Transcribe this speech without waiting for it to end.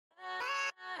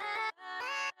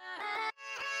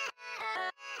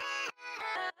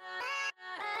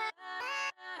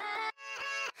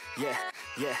Yeah,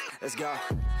 let's go.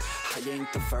 I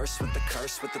ain't the first with the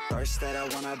curse, with the thirst that I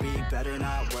wanna be better,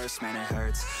 not worse, man it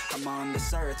hurts. I'm on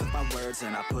this earth with my words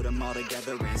and I put them all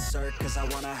together, insert, cause I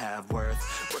wanna have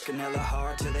worth. Working hella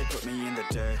hard till they put me in the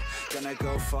dirt. Gonna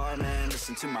go far, man,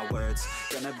 listen to my words.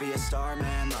 Gonna be a star,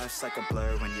 man, life's like a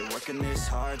blur. When you're working this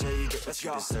hard, yeah, you get what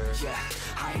you deserve. Yeah,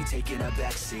 I ain't taking a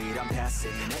backseat, I'm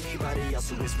passing anybody else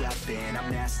who is rapping. I'm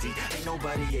nasty, ain't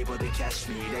nobody able to catch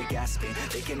me. They gasping,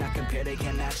 they cannot compare, they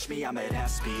can't match me. I'm at half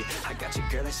speed, I got your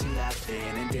girl and she laughing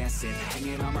and dancing,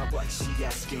 hanging on my butt, she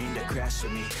asking to crash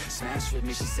with me, smash with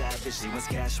me, she savage, she wants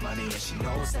cash money, and she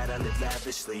knows that I live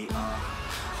lavishly.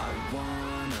 I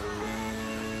wanna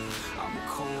live, I'm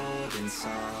cold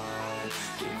inside,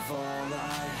 give all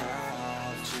I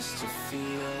have just to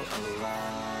feel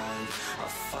alive. I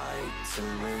fight to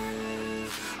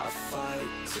live, I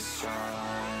fight to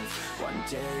strive, one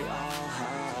day I'll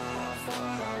have what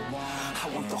I want. I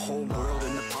want the whole world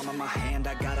in the palm of my hand,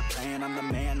 I got a plan, I'm the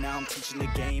man, now I'm teaching the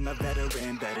game, a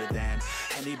veteran, better than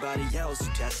anybody else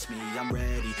who tests me. I'm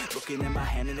ready, looking at my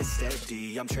hand and it's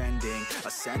steady, I'm trending,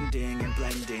 ascending and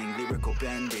blending, lyrical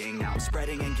bending, now I'm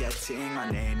spreading and getting my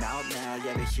name out now,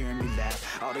 yeah they hearing me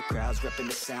laugh, all the crowds repping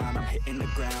the sound, I'm hitting the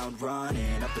ground,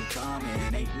 running, up and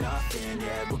coming, ain't nothing,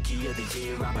 yeah, rookie of the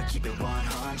year, I'ma keep it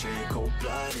 100,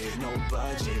 cold-blooded, no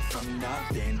budget, from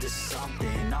nothing to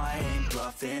something, I ain't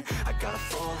bluffing, I got a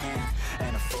full hand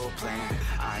and a full plan,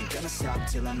 I ain't gonna stop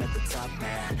till I'm at the top,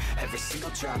 man, every single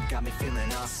drop got me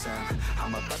feeling awesome,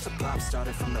 I'm about to pop,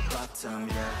 started from the bottom,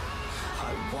 yeah,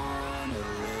 I wanna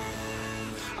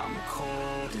live, I'm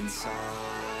cold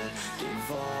inside,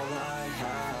 give all I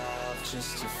have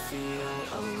just to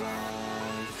feel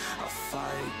alive, I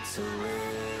fight to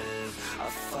live, I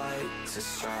fight to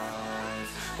strive,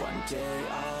 one day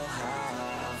I'll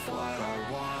have what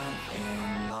I want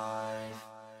in life.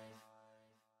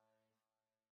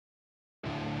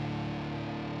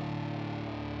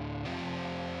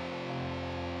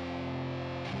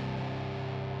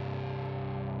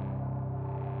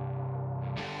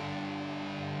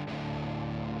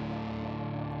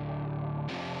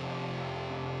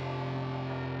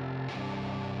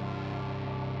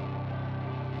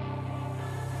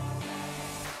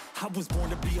 I was born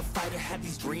to be a fighter, had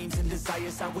these dreams and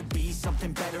desires, I would be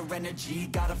something better, energy,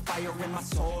 got a fire in my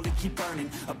soul to keep burning,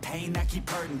 a pain that keep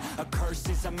hurting, a curse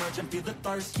is emerging, feel the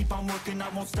thirst, keep on working, I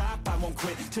won't stop, I won't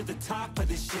quit, to the top of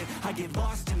this shit, I get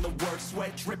lost in the work,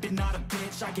 sweat dripping, not a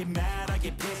bitch, I get mad, I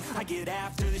get pissed, I get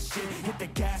after this shit, hit the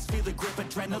gas, feel the grip,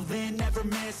 adrenaline, never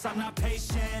miss, I'm not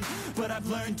patient, but I've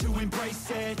learned to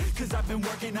embrace it, cause I've been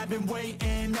working, I've been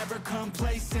waiting, never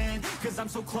complacent, cause I'm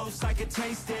so close I could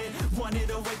taste it, want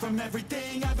it away from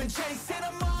everything I've been chasing.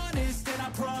 I'm honest and I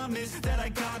promise that I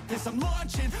got this. I'm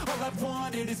launching, all I've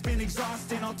wanted has been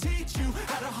exhausting. I'll teach you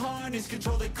how to harness,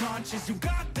 control the conscious. You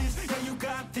got this, yeah you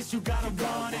got this, you gotta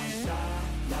want it.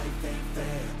 Life ain't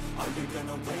fair, are you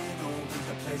gonna win or will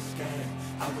you play scared?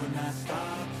 I will not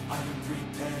stop, I am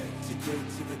prepared to get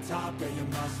to the top, yeah you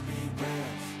must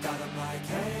beware. Got 'em like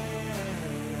hey,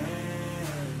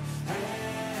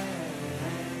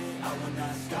 I will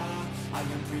not stop, I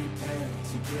am prepared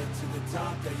to get to the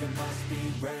top, yeah you must be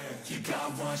rare. You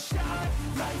got one shot,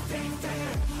 life ain't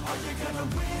fair, are you gonna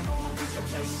win or will you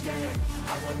play scared?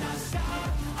 I will not stop,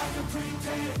 I am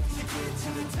prepared to get to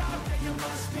the top, yeah you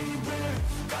must be rare.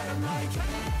 Got 'em like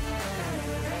hey,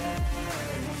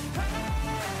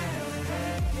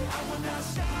 I will not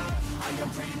stop, I am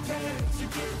prepared to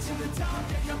get to the top,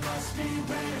 yeah you must be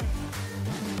rare.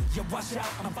 Yeah, watch out,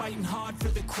 I'm fighting hard for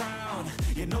the crown.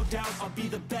 Yeah, no doubt, I'll be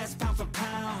the best pound for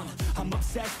pound. I'm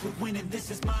obsessed with winning, this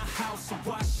is my house. So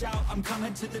watch out, I'm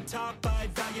coming to the top by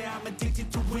vow. Yeah, I'm addicted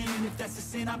to winning, if that's a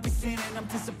sin, I'll be sinning. I'm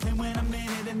disciplined when I'm in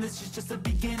it, and this is just the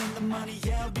beginning. The money,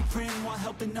 yeah, I'll be printing while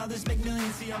helping others make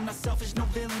millions. See, I'm not selfish, no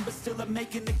villain, but still I'm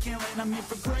making the killing. I'm here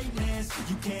for greatness,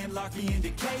 you can't lock me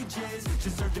into cages.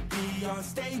 Deserve to be on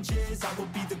stages, I will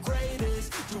be the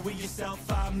greatest. Do it yourself,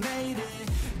 I made it.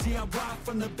 DIY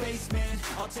from the basement,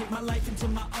 I'll take my life into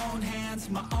my own hands,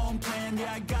 my own plan,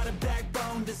 yeah I got a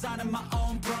backbone, designing my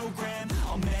own program,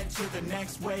 I'll head to the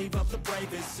next wave of the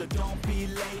bravest, so don't be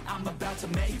late, I'm about to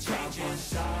make changes. One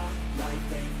shot,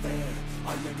 life ain't fair,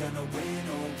 are you gonna win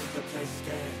or will you play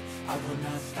scared? I will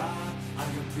not stop, I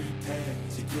am prepared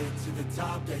to get to the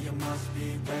top, yeah you must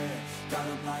be rare. Got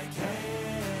 'em like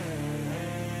hey,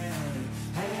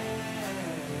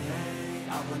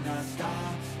 I will not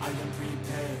stop, I am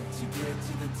prepared to get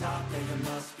to the top, yeah you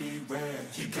must be rare.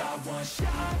 You got one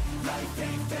shot, life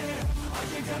ain't fair, are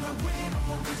you gonna win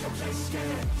or will you play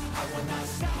scared? I will not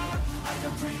stop, I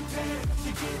am prepared to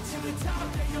get to the top,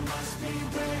 yeah, you must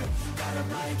beware. Got 'em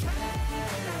like, hey,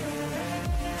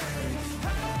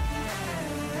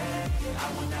 I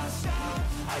will not stop,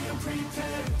 I am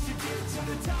prepared to get to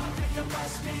the top, yeah, you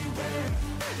must beware.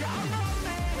 Yeah, I'm on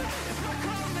man, it's not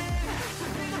coming, to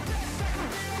be the best I can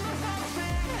be, I'm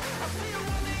evolving. I see you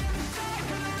on the other side,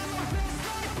 gonna live my best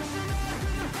life, pushing on to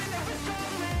the pain that was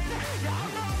coming. Yeah,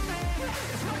 I'm on man,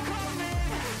 it's not coming,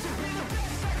 to be the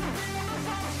best I can be, I'm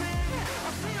evolving.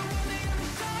 I see you on the other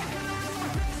side, gonna live my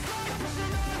best life,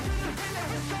 pushing on to the pain that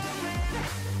was coming.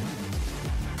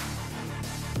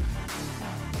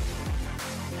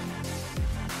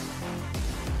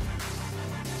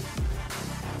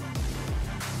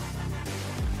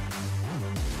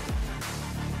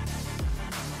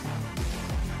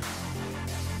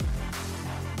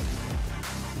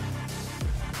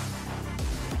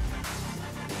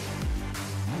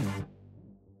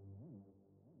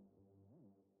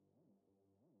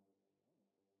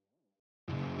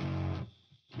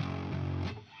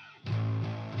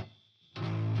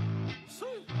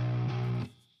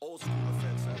 Old school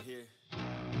effects out here.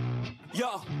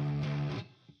 Yo,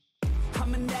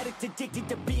 I'm an addict, addicted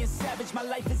to being savage. My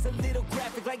life is a little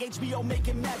graphic, like HBO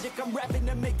making magic. I'm rapping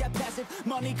to make that passive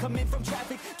money coming from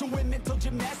traffic. Doing mental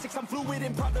gymnastics, I'm fluid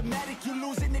and problematic. You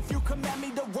losing if you come at me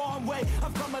the wrong way.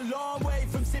 I've come a long way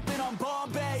from sipping on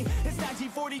Bombay. It's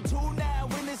 1942 now,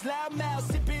 in this loud mouth,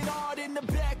 sipping hard in the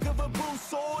back of a booth,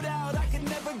 sold out. I can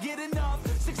never get enough.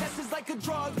 Success is like a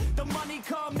drug, the money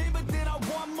come in, but then I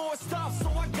want more stuff. So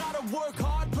I gotta work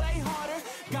hard, play harder,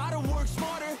 gotta work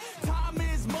smarter. Time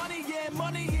is money, yeah,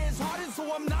 money is harder,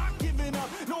 so I'm not giving up,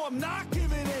 no, I'm not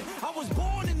giving in. I was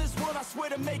born in this world, I swear,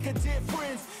 to make a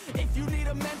difference. If you need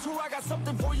a mentor, I got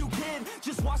something for you, kid.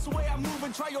 Just watch the way I move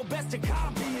and try your best to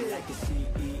copy it. Like a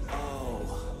CEO,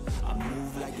 I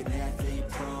move like an athlete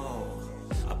pro.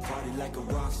 I party like a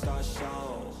rock star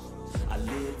show. I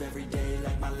live every day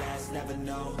like my last, never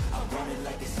know. I run it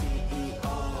like a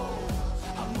CEO.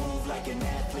 I move like an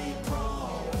athlete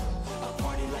pro. I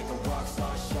party like a rock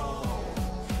star show.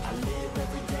 I live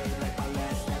every day like my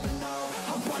last, never know.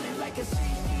 I run it like a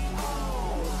CEO.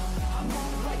 I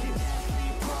move like an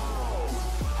athlete pro.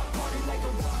 I party like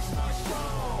a rock star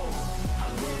show. I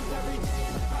live every day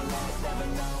like my last, never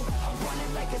know. I run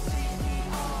it like a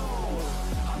CEO.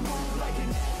 I move like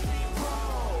an athlete pro.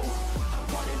 I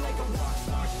party like a rock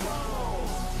star show.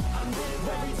 I live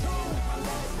every day like my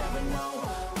last, never know.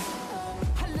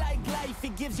 I like life,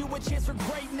 it gives you a chance for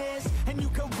greatness. And you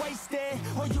can waste it,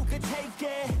 or you can take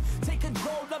it. Take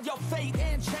control of your fate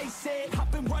and chase it.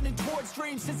 I've been running towards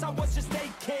dreams since I was just a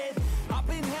kid. I've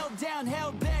been held down,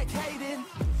 held back, hated.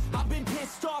 I've been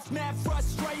pissed off, mad,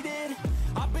 frustrated.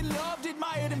 I've been loved,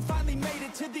 admired, and finally made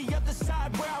it to the other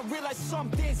side, where I realized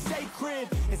something sacred.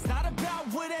 It's not about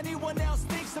what anyone else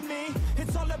thinks of me.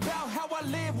 It's all about how I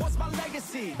live, what's my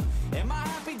legacy. Am I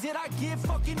happy, did I give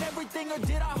fucking everything, or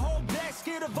did I hold back,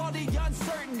 scared of all the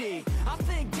uncertainty? I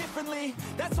think differently,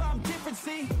 that's why I'm different,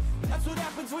 see. That's what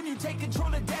happens when you take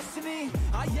control of destiny.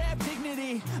 I have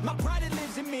dignity, my pride, it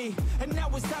lives in me. And now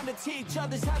it's time to teach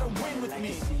others how to win with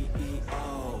me.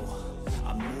 CEO,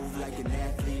 I move like an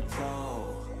athlete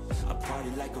pro. I party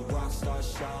like a rock star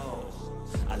show.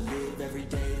 I live every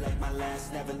day like my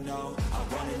last, never know.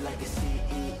 I run it like a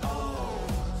CEO.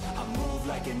 I move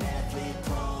like an athlete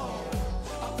pro.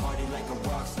 I party like a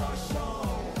rock star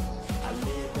show. I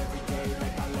live every day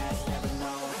like my last, never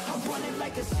know. I run it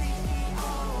like a CEO.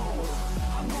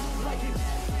 I move like an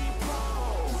athlete pro.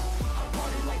 I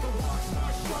party like a rock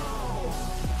star show.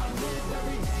 I live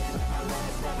every day like my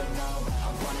last, never know. I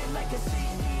run it like a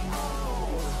CEO.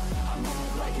 I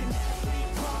move like an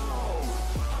athlete pro.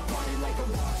 I party like a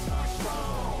rock star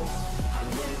show. I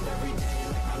live every day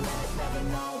like my last, never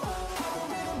know. I will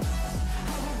be the best,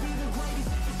 I will be the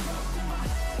greatest. It's just in my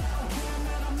head, I don't care,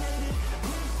 man, I made it.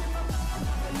 Peace in my mind,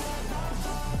 I've been led by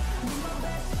far. Live my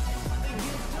best life with the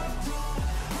gift of time.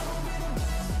 I will be the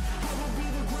best, I will be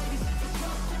the greatest. It's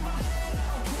just in my head,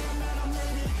 I don't care, man, I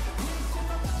made it. Peace in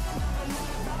my mind, I've been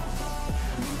led by far.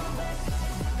 Live my best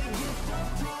life with the gift of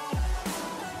time.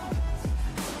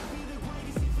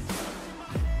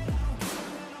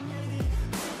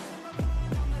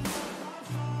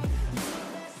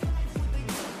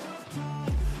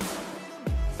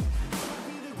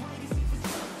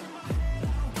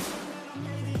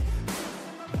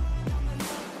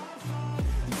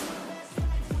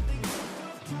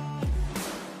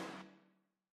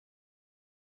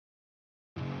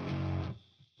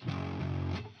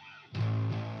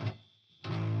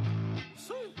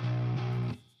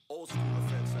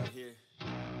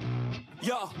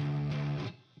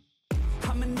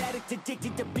 addict,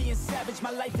 addicted to being savage.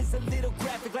 My life is a little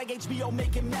graphic, like HBO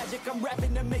making magic. I'm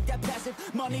rapping to make that passive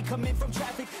money coming from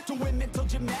traffic, doing mental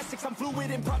gymnastics. I'm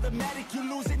fluid and problematic. You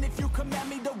losing if you come at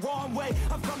me the wrong way.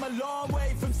 I've come a long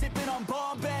way from sipping on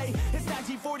Bombay. It's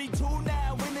 1942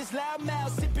 now, in this loud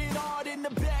mouth, sipping hard in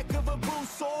the back of a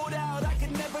booth, sold out. I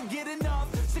can never get enough.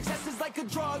 Success is like a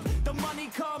drug. The money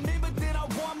come in, but then I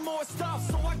want more stuff.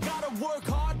 So I gotta work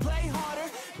hard, play harder,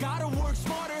 gotta work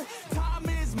smarter. Time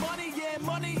is money, yeah,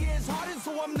 money is harder.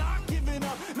 So I'm not giving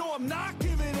up, no, I'm not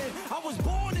giving in. I was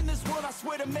born in this world, I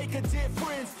swear, to make a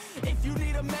difference. If you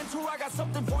need a mentor, I got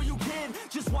something for you, kid.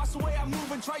 Just watch the way I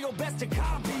move and try your best to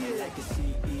copy it. Like a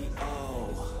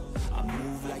CEO, I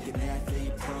move like an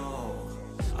athlete pro.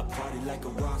 I party like a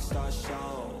rock star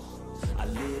show. I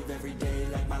live every day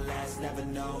like my last, never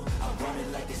know. I run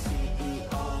it like a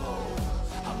CEO.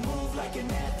 I move like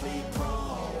an athlete pro.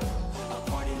 I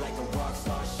party like a rock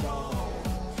star show.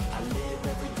 I live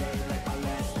every day like my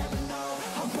last, never know.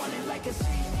 I run it like a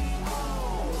CEO.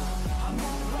 I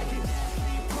move like an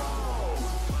athlete pro.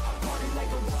 I party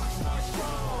like a rock star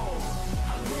show.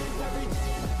 I live every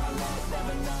day like my last,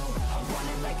 never know. I run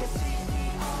it like a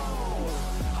CEO.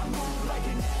 I move like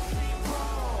an athlete pro.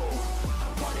 I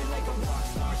party like a rock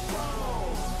star show.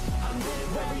 I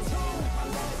live every day like my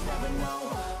last, never know.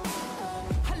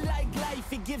 I like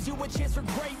life, it gives you a chance for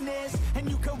greatness. And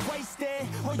you can waste it,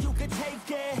 or you can take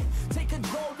it. Take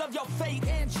control of your fate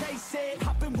and chase it.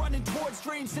 I've been running towards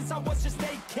dreams since I was just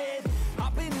a kid.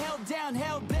 I've been held down,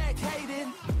 held back, hated.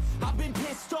 I've been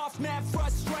pissed off, mad,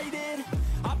 frustrated.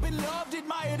 I've been loved,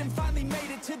 admired, and finally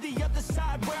made it to the other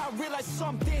side, where I realized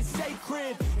something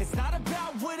sacred. It's not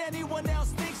about what anyone else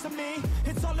thinks of me.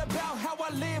 It's all about how I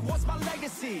live, what's my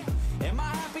legacy. Am I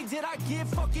happy, did I give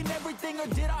fucking everything, or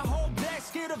did I hold back,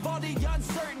 scared of all the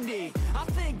uncertainty? I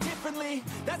think differently,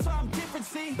 that's why I'm different,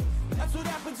 see. That's what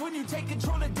happens when you take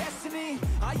control of destiny.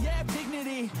 I have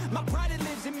dignity, my pride, it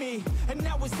lives in me. And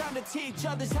now it's time to teach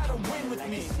others how to win with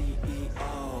me.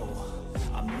 CEO,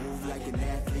 I move like an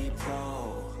athlete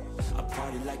pro. I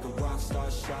party like a rock star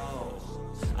show.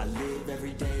 I live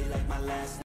every day like my last